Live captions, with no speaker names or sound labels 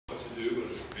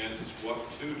commands us what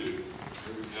to do.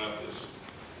 Here we have this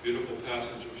beautiful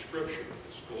passage of Scripture.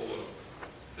 It's full of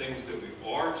things that we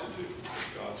are to do as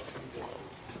God's people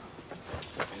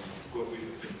and what we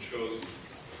have been chosen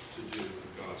to do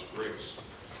in God's grace.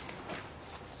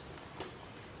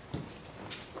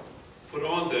 Put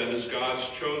on then as God's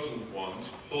chosen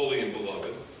ones, holy and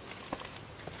beloved,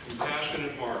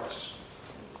 compassionate hearts,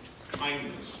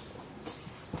 kindness,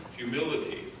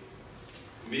 humility,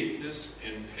 meekness,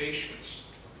 and patience,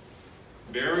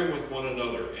 bearing with one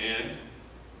another, and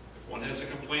if one has a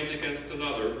complaint against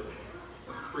another,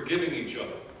 forgiving each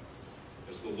other,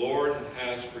 as the Lord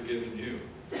has forgiven you.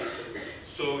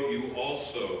 So you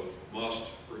also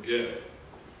must forgive.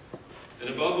 And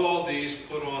above all these,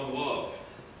 put on love,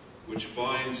 which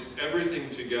binds everything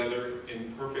together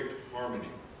in perfect harmony.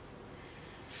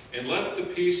 And let the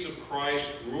peace of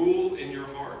Christ rule in your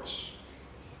hearts,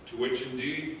 to which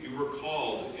indeed you were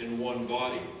called in one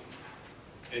body,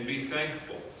 and be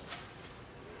thankful.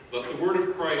 Let the word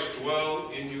of Christ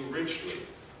dwell in you richly,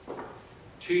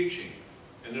 teaching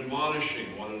and admonishing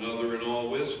one another in all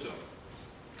wisdom,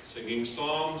 singing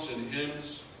psalms and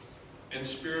hymns and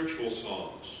spiritual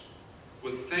songs,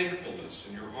 with thankfulness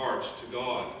in your hearts to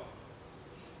God.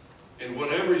 And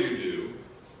whatever you do,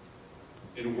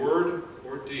 in word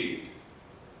or deed,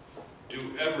 do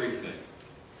everything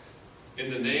in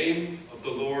the name of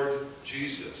the Lord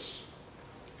Jesus,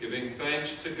 giving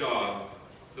thanks to God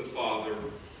the Father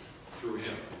through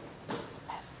him.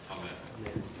 Amen.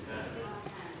 Amen.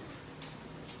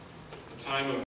 A time of